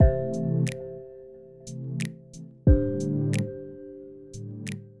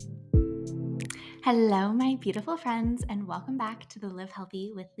Hello, my beautiful friends, and welcome back to the Live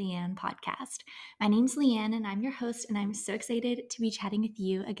Healthy with Leanne podcast. My name's Leanne, and I'm your host, and I'm so excited to be chatting with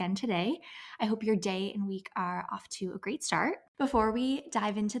you again today. I hope your day and week are off to a great start. Before we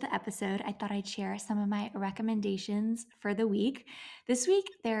dive into the episode, I thought I'd share some of my recommendations for the week. This week,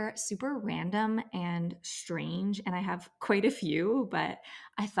 they're super random and strange, and I have quite a few, but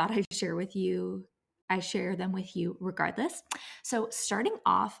I thought I'd share them with you regardless. So, starting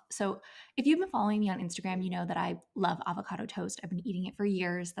off, if you've been following me on Instagram, you know that I love avocado toast. I've been eating it for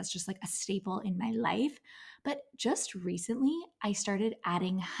years. That's just like a staple in my life. But just recently, I started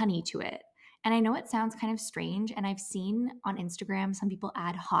adding honey to it. And I know it sounds kind of strange, and I've seen on Instagram some people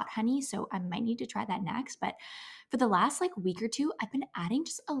add hot honey, so I might need to try that next. But for the last week or two, I've been adding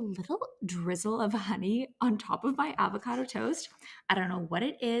just a little drizzle of honey on top of my avocado toast. I don't know what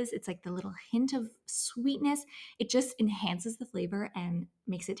it is. It's like the little hint of sweetness. It just enhances the flavor and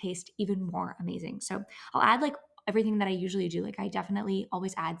makes it taste even more amazing. So I'll add everything that I usually do. Like I definitely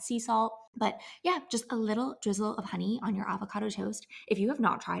always add sea salt, but yeah, just a little drizzle of honey on your avocado toast. If you have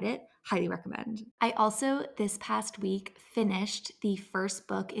not tried it, highly recommend. I also this past week finished the first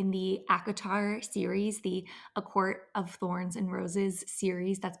book in the ACOTAR series, the A Court of Thorns and Roses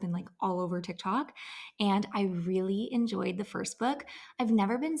series that's been all over TikTok. And I really enjoyed the first book. I've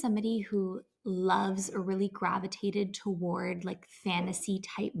never been somebody who loves or really gravitated toward fantasy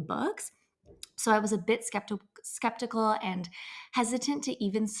type books. So I was a bit skeptical and hesitant to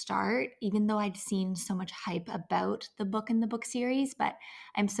even start, even though I'd seen so much hype about the book and the book series. But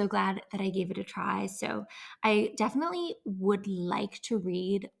I'm so glad that I gave it a try. So I definitely would like to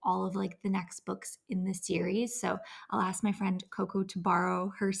read all of the next books in the series. So I'll ask my friend Coco to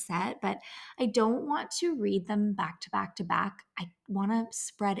borrow her set, but I don't want to read them back to back to back. I want to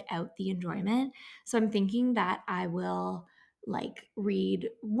spread out the enjoyment. So I'm thinking that I will read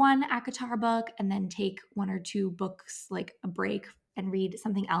one ACOTAR book and then take one or two books, a break, and read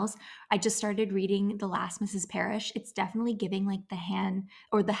something else. I just started reading The Last Mrs. Parrish. It's definitely giving The Hand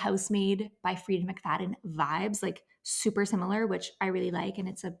or The Housemaid by Frida McFadden vibes, super similar, which I really like, and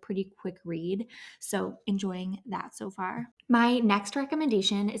it's a pretty quick read. So enjoying that so far. My next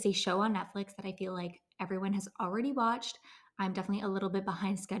recommendation is a show on Netflix that I feel like everyone has already watched. I'm definitely a little bit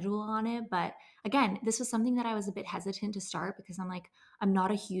behind schedule on it, but again, this was something that I was a bit hesitant to start because I'm not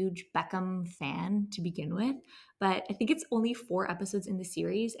a huge Beckham fan to begin with, but I think it's only 4 episodes in the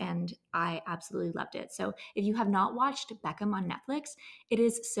series and I absolutely loved it. So if you have not watched Beckham on Netflix, it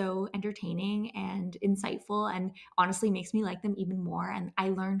is so entertaining and insightful and honestly makes me like them even more. And I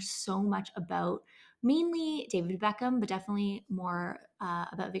learned so much about mainly David Beckham, but definitely more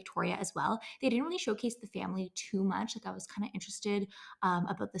about Victoria as well. They didn't really showcase the family too much. I was kind of interested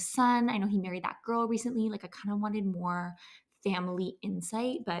about the son. I know he married that girl recently. I kind of wanted more family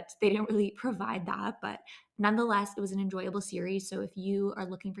insight, but they didn't really provide that. But nonetheless, it was an enjoyable series. So if you are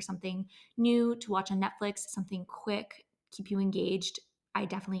looking for something new to watch on Netflix, something quick, keep you engaged, I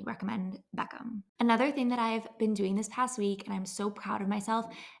definitely recommend Beckham. Another thing that I've been doing this past week, and I'm so proud of myself,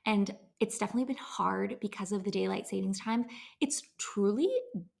 and it's definitely been hard because of the daylight savings time. It's truly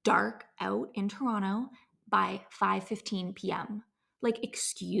dark out in Toronto by 5:15 p.m.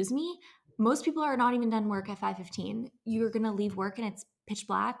 Excuse me? Most people are not even done work at 5:15. You're going to leave work and it's pitch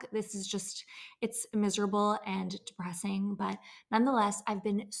black. This is just it's miserable and depressing, but nonetheless, I've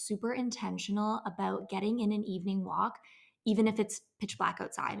been super intentional about getting in an evening walk even if it's pitch black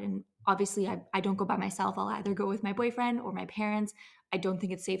outside. And obviously, I don't go by myself. I'll either go with my boyfriend or my parents. I don't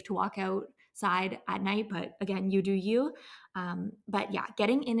think it's safe to walk outside at night, but again, you do you. But yeah,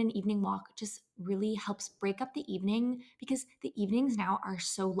 getting in an evening walk just really helps break up the evening because the evenings now are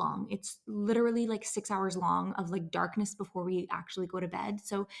so long. It's literally 6 hours long of darkness before we actually go to bed.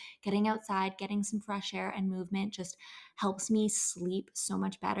 So getting outside, getting some fresh air and movement just helps me sleep so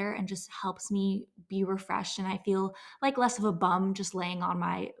much better and just helps me be refreshed. And I feel less of a bum just laying on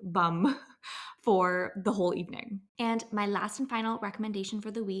my bum for the whole evening. And my last and final recommendation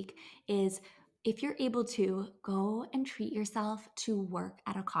for the week is if you're able to go and treat yourself to work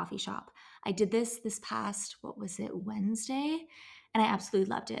at a coffee shop. I did this past, what was it, Wednesday? And I absolutely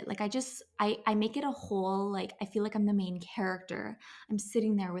loved it. I make it a whole, I feel like I'm the main character. I'm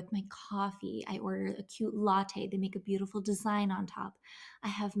sitting there with my coffee. I order a cute latte. They make a beautiful design on top. I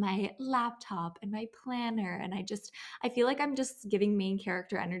have my laptop and my planner. And I feel like I'm just giving main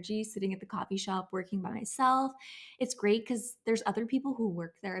character energy sitting at the coffee shop working by myself. It's great because there's other people who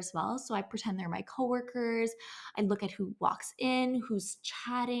work there as well. So I pretend they're my coworkers. I look at who walks in, who's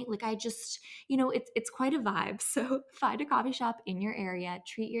chatting. It's quite a vibe. So find a coffee shop in your area,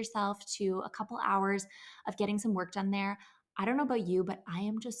 treat yourself to a couple hours of getting some work done there. I don't know about you, but I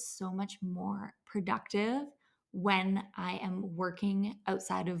am just so much more productive when I am working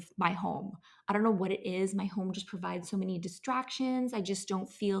outside of my home. I don't know what it is. My home just provides so many distractions. I just don't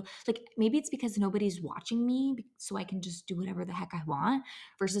feel like maybe it's because nobody's watching me, so I can just do whatever the heck I want.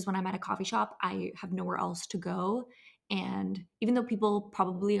 Versus when I'm at a coffee shop, I have nowhere else to go. And even though people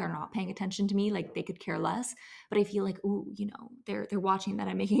probably are not paying attention to me, like they could care less, but I feel like, ooh, they're watching that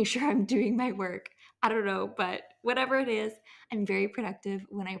I'm making sure I'm doing my work. I don't know, but whatever it is, I'm very productive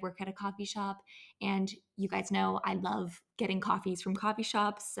when I work at a coffee shop. And you guys know I love getting coffees from coffee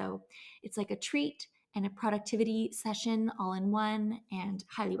shops. So it's like a treat and a productivity session all in one, and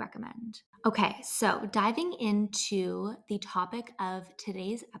highly recommend. Okay, so diving into the topic of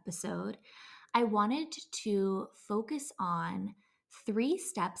today's episode, I wanted to focus on 3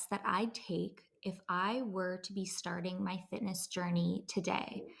 steps that I'd take if I were to be starting my fitness journey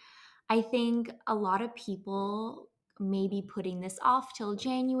today. I think a lot of people may be putting this off till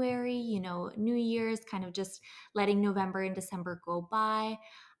January, New Year's, kind of just letting November and December go by.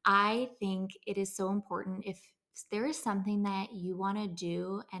 I think it is so important if there is something that you want to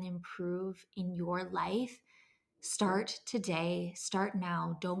do and improve in your life. Start today, start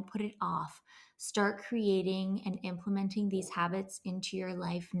now, don't put it off. Start creating and implementing these habits into your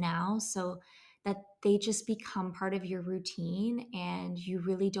life now so that they just become part of your routine and you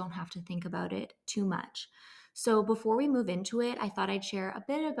really don't have to think about it too much. So, before we move into it, I thought I'd share a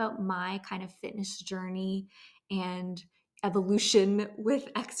bit about my kind of fitness journey and evolution with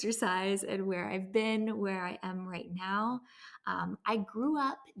exercise and where I've been, where I am right now. I grew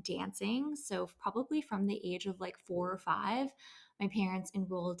up dancing, so probably from the age of like 4 or 5, my parents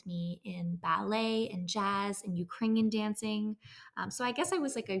enrolled me in ballet and jazz and Ukrainian dancing. So I guess I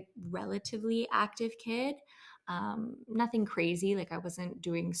was like a relatively active kid. Nothing crazy, like I wasn't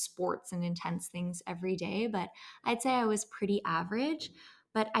doing sports and intense things every day, but I'd say I was pretty average.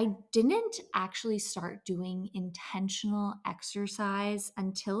 But I didn't actually start doing intentional exercise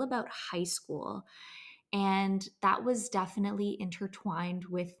until about high school. And that was definitely intertwined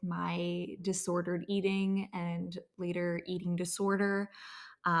with my disordered eating and later eating disorder.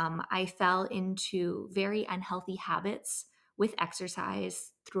 I fell into very unhealthy habits with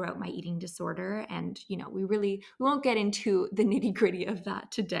exercise throughout my eating disorder. And, we won't get into the nitty gritty of that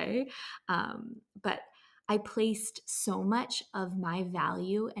today. But I placed so much of my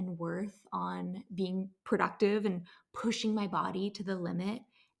value and worth on being productive and pushing my body to the limit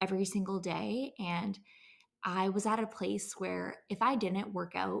every single day. And I was at a place where if I didn't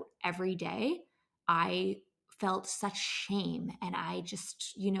work out every day, I felt such shame. And I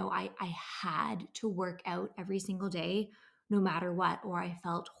just, I had to work out every single day, no matter what, or I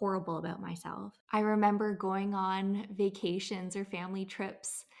felt horrible about myself. I remember going on vacations or family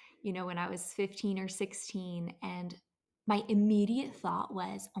trips, when I was 15 or 16, and my immediate thought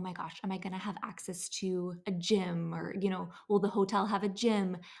was, oh my gosh, am I going to have access to a gym? Or, will the hotel have a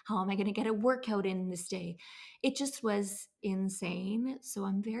gym? How am I going to get a workout in this day? It just was insane. So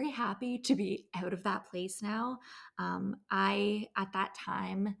I'm very happy to be out of that place now. I, at that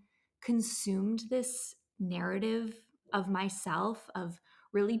time, consumed this narrative of myself, of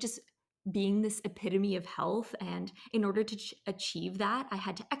really just being this epitome of health. And in order to achieve that, I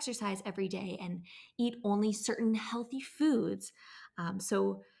had to exercise every day and eat only certain healthy foods.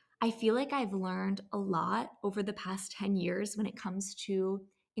 So I feel like I've learned a lot over the past 10 years when it comes to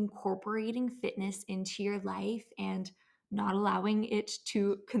incorporating fitness into your life and not allowing it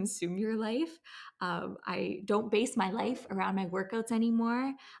to consume your life. I don't base my life around my workouts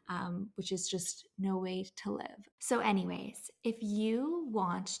anymore, which is just no way to live. So, anyways, if you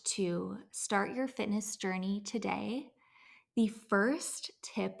want to start your fitness journey today, the first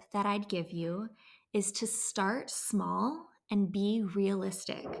tip that I'd give you is to start small and be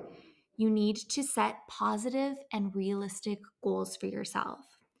realistic. You need to set positive and realistic goals for yourself.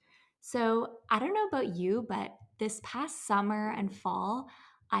 So, I don't know about you, but this past summer and fall,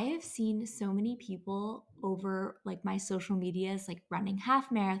 I have seen so many people over like my social medias, like running half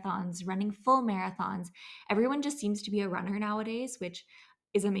marathons, running full marathons. Everyone just seems to be a runner nowadays, which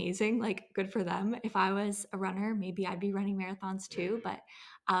is amazing. Like, good for them. If I was a runner, maybe I'd be running marathons too. But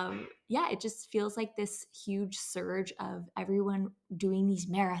yeah, it just feels like this huge surge of everyone doing these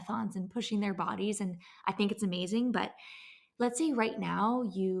marathons and pushing their bodies. And I think it's amazing. But let's say right now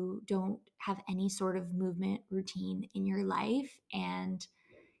you don't have any sort of movement routine in your life and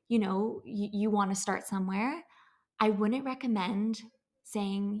you want to start somewhere. I wouldn't recommend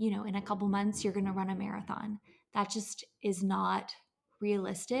saying, in a couple months you're going to run a marathon. That just is not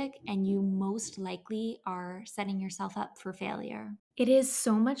realistic, and you most likely are setting yourself up for failure. It is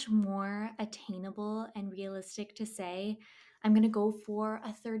so much more attainable and realistic to say, I'm going to go for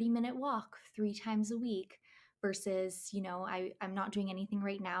a 30-minute walk 3 times a week versus, I'm not doing anything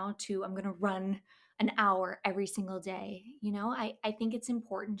right now to I'm going to run an hour every single day. I think it's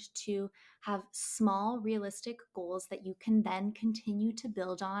important to have small, realistic goals that you can then continue to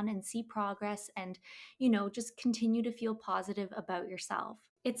build on and see progress and, just continue to feel positive about yourself.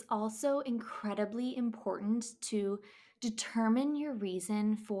 It's also incredibly important to determine your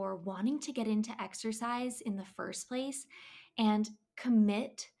reason for wanting to get into exercise in the first place and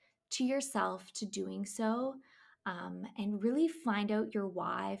commit to yourself to doing so, and really find out your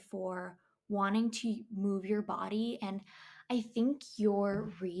why for wanting to move your body. And I think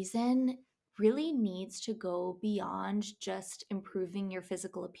your reason really needs to go beyond just improving your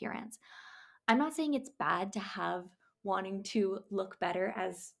physical appearance. I'm not saying it's bad to have wanting to look better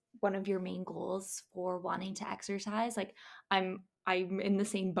as one of your main goals for wanting to exercise. Like I'm in the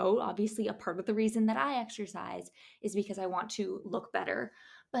same boat. Obviously, a part of the reason that I exercise is because I want to look better.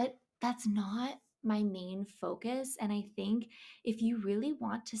 But that's not my main focus. And I think if you really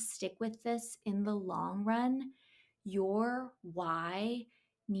want to stick with this in the long run, your why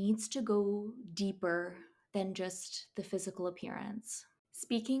needs to go deeper than just the physical appearance.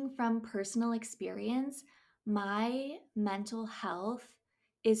 Speaking from personal experience, my mental health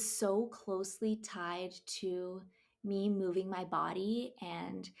is so closely tied to me moving my body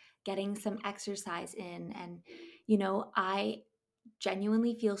and getting some exercise in. And, I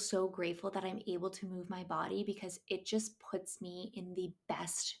genuinely feel so grateful that I'm able to move my body because it just puts me in the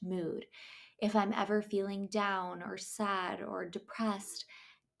best mood. If I'm ever feeling down or sad or depressed,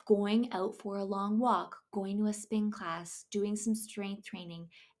 going out for a long walk, going to a spin class, doing some strength training,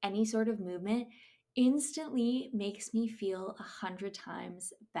 any sort of movement instantly makes me feel 100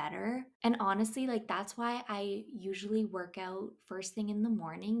 times better. And honestly, like that's why I usually work out first thing in the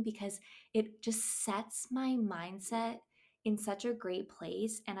morning because it just sets my mindset in such a great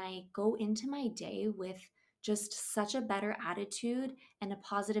place. And I go into my day with just such a better attitude and a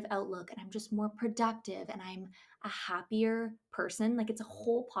positive outlook. And I'm just more productive and I'm a happier person. Like it's a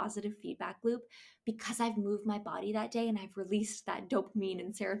whole positive feedback loop because I've moved my body that day and I've released that dopamine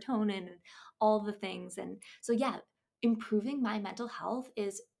and serotonin and all the things. And so, yeah, improving my mental health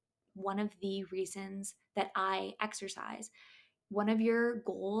is one of the reasons that I exercise. One of your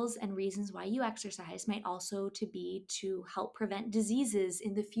goals and reasons why you exercise might also to be to help prevent diseases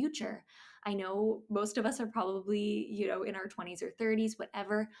in the future. I know most of us are probably, in our 20s or 30s,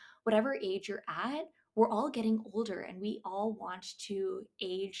 whatever age you're at, we're all getting older and we all want to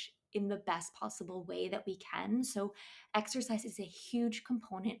age in the best possible way that we can. So exercise is a huge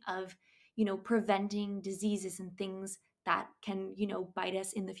component of, preventing diseases and things that can, bite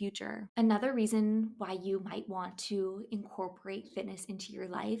us in the future. Another reason why you might want to incorporate fitness into your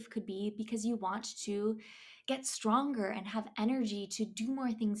life could be because you want to get stronger and have energy to do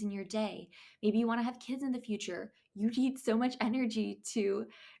more things in your day. Maybe you want to have kids in the future. You need so much energy to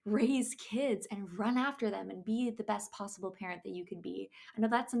raise kids and run after them and be the best possible parent that you can be. I know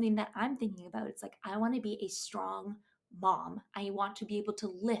that's something that I'm thinking about. It's like, I want to be a strong mom. I want to be able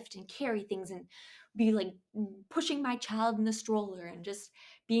to lift and carry things and be like pushing my child in the stroller and just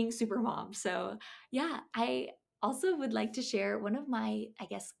being super mom. So, yeah, I also would like to share one of my, I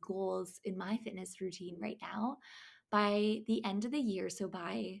guess, goals in my fitness routine right now. By the end of the year, so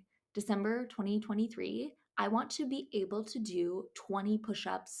by December 2023, I want to be able to do 20 push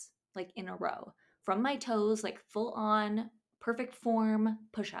ups like in a row from my toes, like full on perfect form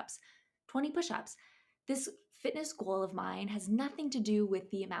push ups, 20 push ups. This fitness goal of mine has nothing to do with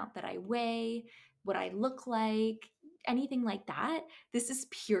the amount that I weigh, what I look like, anything like that. This is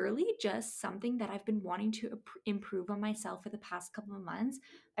purely just something that I've been wanting to improve on myself for the past couple of months.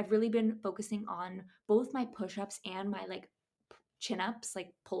 I've really been focusing on both my push-ups and my like chin-ups,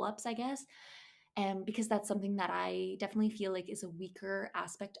 like pull-ups, I guess. And because that's something that I definitely feel like is a weaker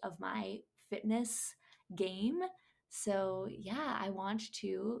aspect of my fitness game. So, yeah, I want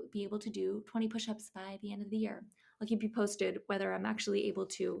to be able to do 20 push ups by the end of the year. I'll keep you posted whether I'm actually able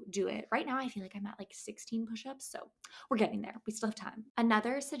to do it. Right now, I feel like I'm at like 16 push ups, so we're getting there. We still have time.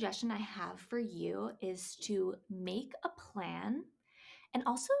 Another suggestion I have for you is to make a plan and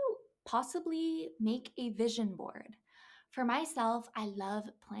also possibly make a vision board. For myself, I love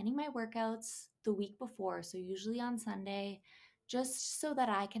planning my workouts the week before, so usually on Sunday, just so that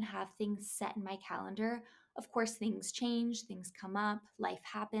I can have things set in my calendar. Of course, things change, things come up, life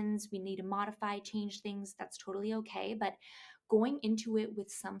happens, we need to modify, change things. That's totally okay. But going into it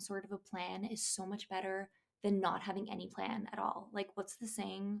with some sort of a plan is so much better than not having any plan at all. Like, what's the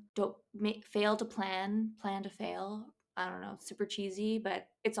saying? Don't fail to plan, plan to fail. I don't know, super cheesy, but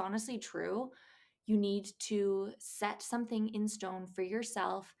it's honestly true. You need to set something in stone for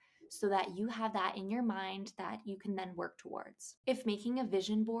yourself so that you have that in your mind that you can then work towards. If making a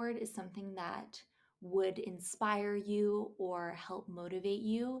vision board is something that would inspire you or help motivate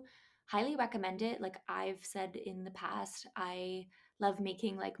you, highly recommend it. Like I've said in the past, I love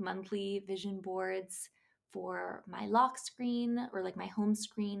making like monthly vision boards for my lock screen or like my home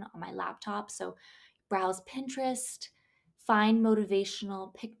screen on my laptop. So browse Pinterest, find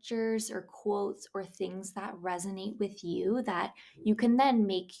motivational pictures or quotes or things that resonate with you that you can then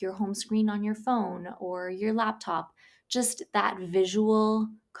make your home screen on your phone or your laptop. Just that visual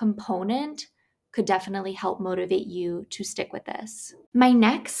component could definitely help motivate you to stick with this. My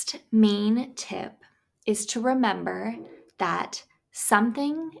next main tip is to remember that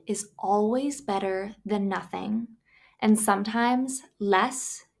something is always better than nothing, and sometimes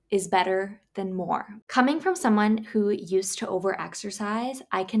less is better than more. Coming from someone who used to overexercise,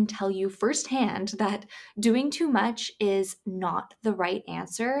 I can tell you firsthand that doing too much is not the right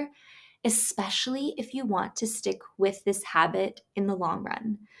answer, especially if you want to stick with this habit in the long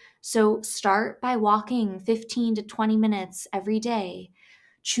run. So start by walking 15 to 20 minutes every day.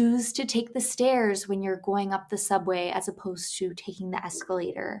 Choose to take the stairs when you're going up the subway as opposed to taking the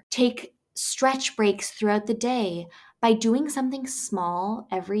escalator. Take stretch breaks throughout the day. By doing something small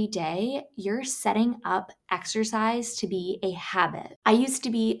every day, you're setting up exercise to be a habit. I used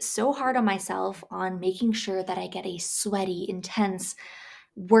to be so hard on myself on making sure that I get a sweaty, intense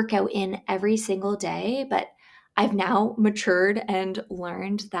workout in every single day, but I've now matured and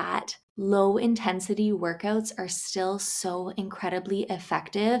learned that low intensity workouts are still so incredibly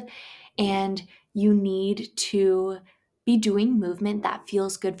effective, and you need to be doing movement that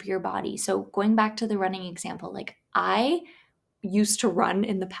feels good for your body. So, going back to the running example, like I used to run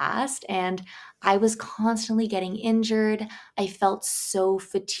in the past and I was constantly getting injured. I felt so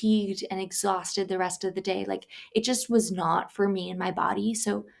fatigued and exhausted the rest of the day. Like it just was not for me and my body.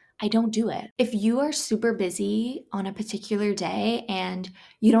 So I don't do it. If you are super busy on a particular day and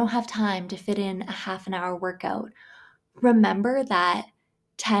you don't have time to fit in a half an hour workout, remember that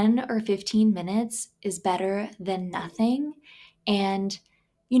 10 or 15 minutes is better than nothing. And,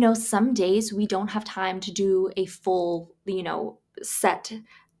 some days we don't have time to do a full, set,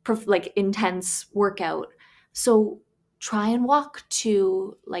 like intense workout. So try and walk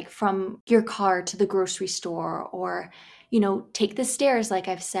to like from your car to the grocery store or, take the stairs, like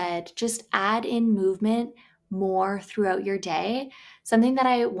I've said, just add in movement more throughout your day. Something that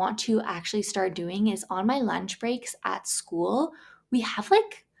I want to actually start doing is on my lunch breaks at school, we have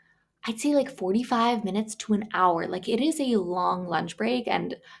like, I'd say like 45 minutes to an hour. Like it is a long lunch break.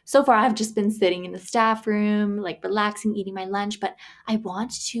 And so far I've just been sitting in the staff room, like relaxing, eating my lunch. But I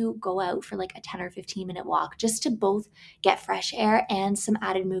want to go out for like a 10 or 15-minute walk just to both get fresh air and some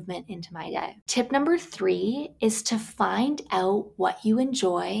added movement into my day. Tip number 3 is to find out what you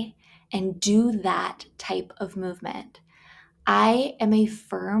enjoy and do that type of movement. I am a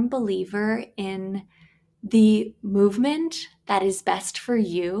firm believer in the movement that is best for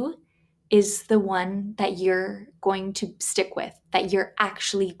you is the one that you're going to stick with, that you're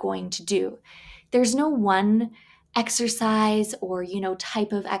actually going to do. There's no one exercise or,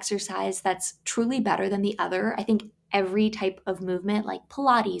 type of exercise that's truly better than the other. I think every type of movement like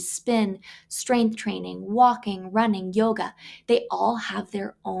Pilates, spin, strength training, walking, running, yoga, they all have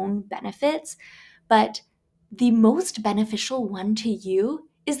their own benefits, but the most beneficial one to you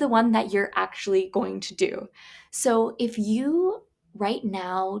is the one that you're actually going to do. So if you right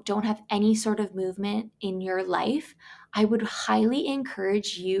now don't have any sort of movement in your life, I would highly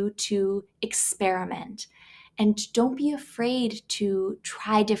encourage you to experiment. And don't be afraid to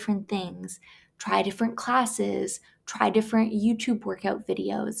try different things, try different classes, try different YouTube workout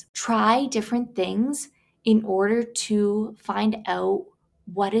videos, try different things in order to find out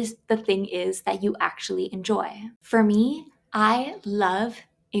what is the thing is that you actually enjoy. For me, I love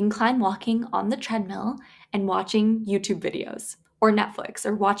incline walking on the treadmill and watching YouTube videos or Netflix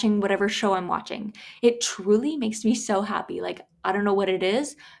or watching whatever show I'm watching. It truly makes me so happy. Like, I don't know what it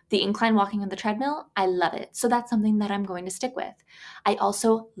is. The incline walking on the treadmill, I love it. So that's something that I'm going to stick with. I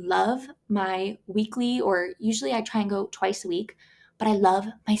also love my weekly, or usually I try and go twice a week, but I love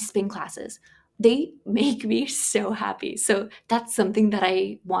my spin classes. They make me so happy. So that's something that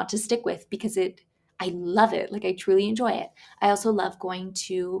I want to stick with because I love it. Like I truly enjoy it. I also love going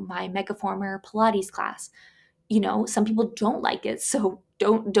to my Megaformer Pilates class. Some people don't like it, so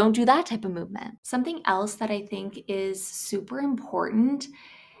don't do that type of movement. Something else that I think is super important,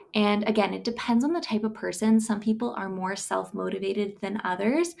 and again, it depends on the type of person. Some people are more self-motivated than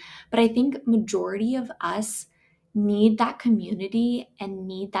others, but I think majority of us need that community and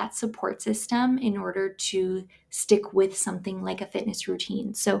need that support system in order to stick with something like a fitness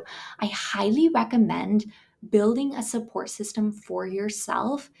routine. So I highly recommend building a support system for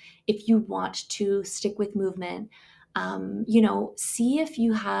yourself if you want to stick with movement. See if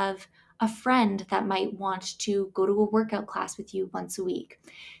you have a friend that might want to go to a workout class with you once a week.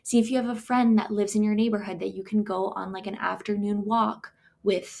 See if you have a friend that lives in your neighborhood that you can go on like an afternoon walk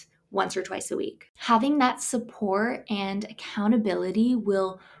with once or twice a week. Having that support and accountability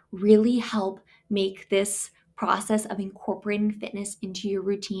will really help make this process of incorporating fitness into your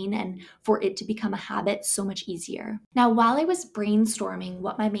routine and for it to become a habit so much easier. Now, while I was brainstorming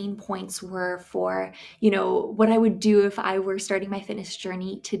what my main points were for, what I would do if I were starting my fitness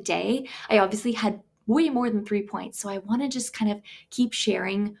journey today, I obviously had way more than 3 points. So I want to just kind of keep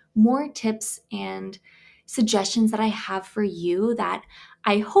sharing more tips and suggestions that I have for you that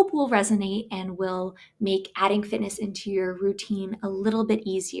I hope will resonate and will make adding fitness into your routine a little bit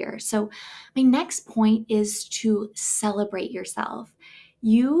easier. So, my next point is to celebrate yourself.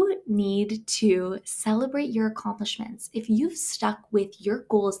 You need to celebrate your accomplishments. If you've stuck with your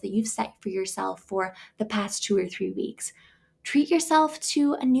goals that you've set for yourself for the past 2 or 3 weeks, treat yourself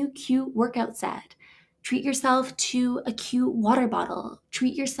to a new cute workout set. Treat yourself to a cute water bottle.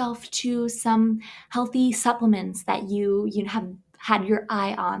 Treat yourself to some healthy supplements that you have had your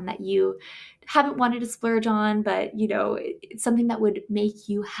eye on, that you haven't wanted to splurge on, but it's something that would make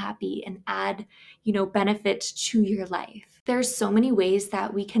you happy and add, benefit to your life. There's so many ways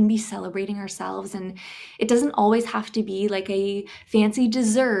that we can be celebrating ourselves, and it doesn't always have to be like a fancy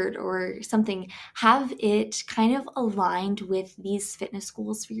dessert or something. Have it kind of aligned with these fitness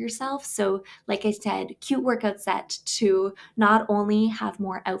goals for yourself. So, like I said, cute workout set to not only have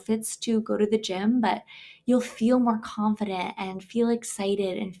more outfits to go to the gym, but you'll feel more confident and feel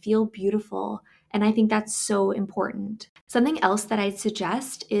excited and feel beautiful. And I think that's so important. Something else that I'd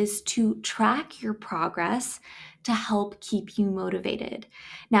suggest is to track your progress to help keep you motivated.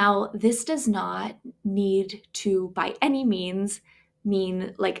 Now, this does not need to, by any means,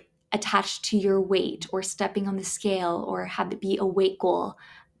 mean like attached to your weight or stepping on the scale or have it be a weight goal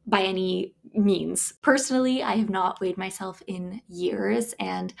by any means. Personally, I have not weighed myself in years.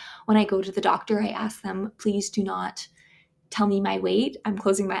 And when I go to the doctor, I ask them, please do not tell me my weight. I'm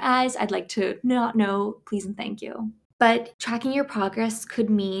closing my eyes. I'd like to not know, please and thank you. But tracking your progress could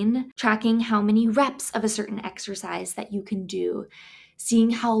mean tracking how many reps of a certain exercise that you can do,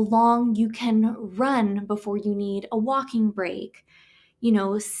 seeing how long you can run before you need a walking break,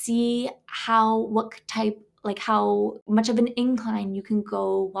 see how much of an incline you can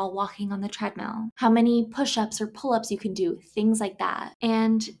go while walking on the treadmill, how many push-ups or pull-ups you can do, things like that.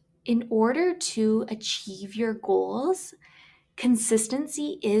 And in order to achieve your goals,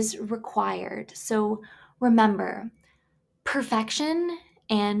 consistency is required. So remember, perfection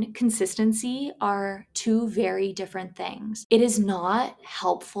and consistency are two very different things. It is not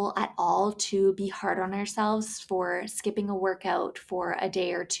helpful at all to be hard on ourselves for skipping a workout for a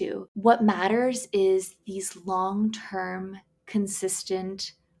day or two. What matters is these long-term,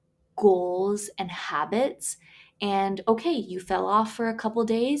 consistent goals and habits. And okay, you fell off for a couple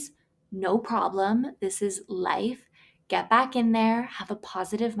days, no problem. This is life. Get back in there, have a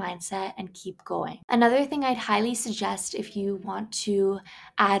positive mindset, and keep going. Another thing I'd highly suggest if you want to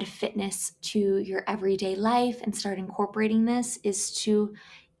add fitness to your everyday life and start incorporating this is to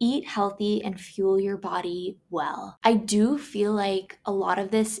eat healthy and fuel your body well. I do feel like a lot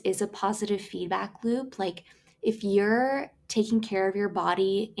of this is a positive feedback loop. Like, if you're taking care of your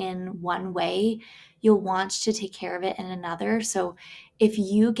body in one way, you'll want to take care of it in another. So if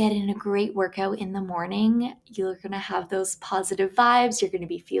you get in a great workout in the morning, you're going to have those positive vibes. You're going to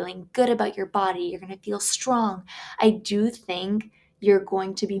be feeling good about your body. You're going to feel strong. I do think you're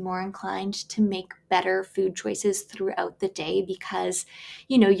going to be more inclined to make better food choices throughout the day because,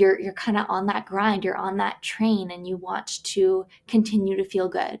 you're kind of on that grind, you're on that train, and you want to continue to feel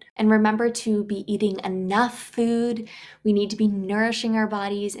good. And remember to be eating enough food. We need to be nourishing our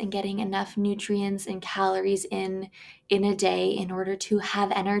bodies and getting enough nutrients and calories in a day in order to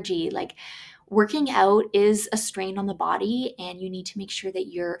have energy. Like, working out is a strain on the body, and you need to make sure that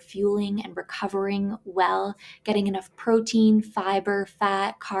you're fueling and recovering well, getting enough protein, fiber,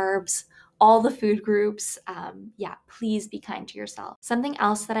 fat, carbs, all the food groups. Please be kind to yourself. Something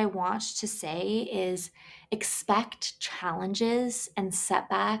else that I want to say is expect challenges and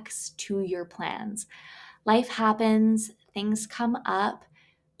setbacks to your plans. Life happens, things come up.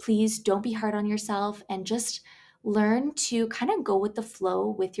 Please don't be hard on yourself and just learn to kind of go with the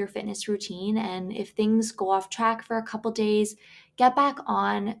flow with your fitness routine. And if things go off track for a couple days, get back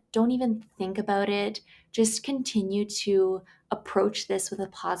on. Don't even think about it. Just continue to approach this with a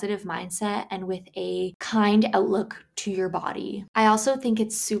positive mindset and with a kind outlook to your body. I also think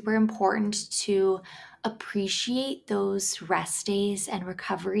it's super important to appreciate those rest days and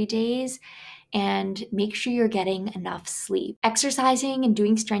recovery days and make sure you're getting enough sleep. Exercising and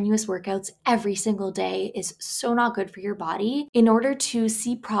doing strenuous workouts every single day is so not good for your body. In order to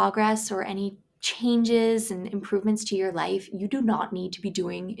see progress or any changes and improvements to your life, you do not need to be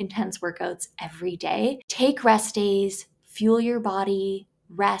doing intense workouts every day. Take rest days, fuel your body,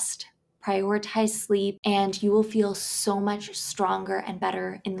 rest, prioritize sleep, and you will feel so much stronger and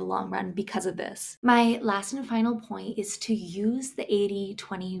better in the long run because of this. My last and final point is to use the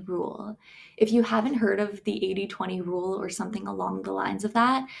 80-20 rule. If you haven't heard of the 80-20 rule or something along the lines of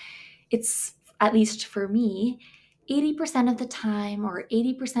that, it's, at least for me, 80% of the time or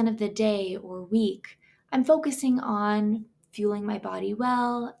 80% of the day or week, I'm focusing on fueling my body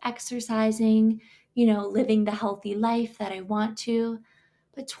well, exercising, living the healthy life that I want to.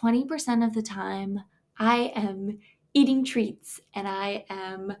 But 20% of the time, I am eating treats and I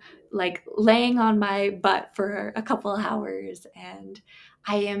am like laying on my butt for a couple hours and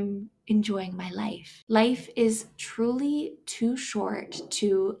I am enjoying my life. Life is truly too short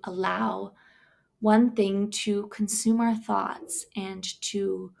to allow one thing to consume our thoughts and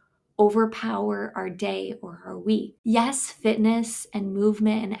to overpower our day or our week. Yes, fitness and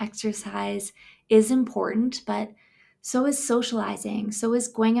movement and exercise is important, but so is socializing, so is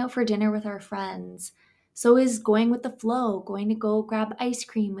going out for dinner with our friends, so is going with the flow, going to go grab ice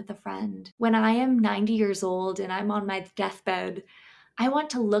cream with a friend. When I am 90 years old and I'm on my deathbed, I want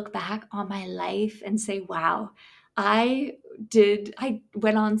to look back on my life and say, wow, I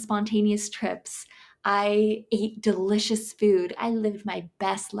went on spontaneous trips. I ate delicious food. I lived my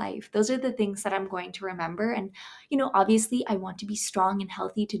best life. Those are the things that I'm going to remember. And, obviously I want to be strong and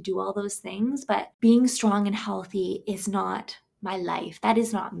healthy to do all those things, but being strong and healthy is not my life. That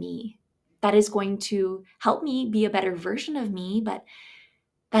is not me. That is going to help me be a better version of me, but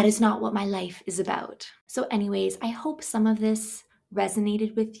that is not what my life is about. So anyways, I hope some of this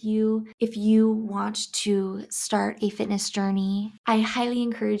resonated with you. If you want to start a fitness journey, I highly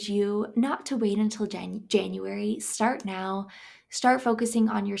encourage you not to wait until January. Start now. Start focusing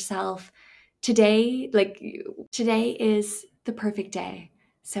on yourself. Today is the perfect day.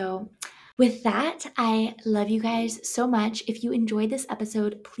 So with that, I love you guys so much. If you enjoyed this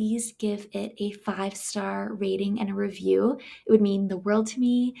episode, please give it a 5-star rating and a review. It would mean the world to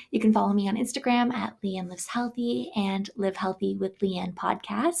me. You can follow me on Instagram at Leanne Lives Healthy and Live Healthy with Leanne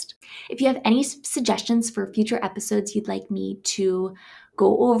podcast. If you have any suggestions for future episodes you'd like me to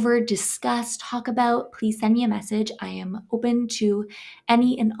go over, discuss, talk about, please send me a message. I am open to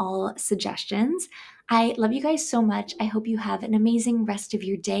any and all suggestions. I love you guys so much. I hope you have an amazing rest of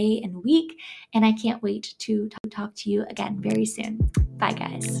your day and week, and I can't wait to talk to you again very soon. Bye,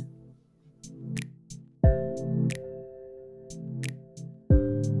 guys.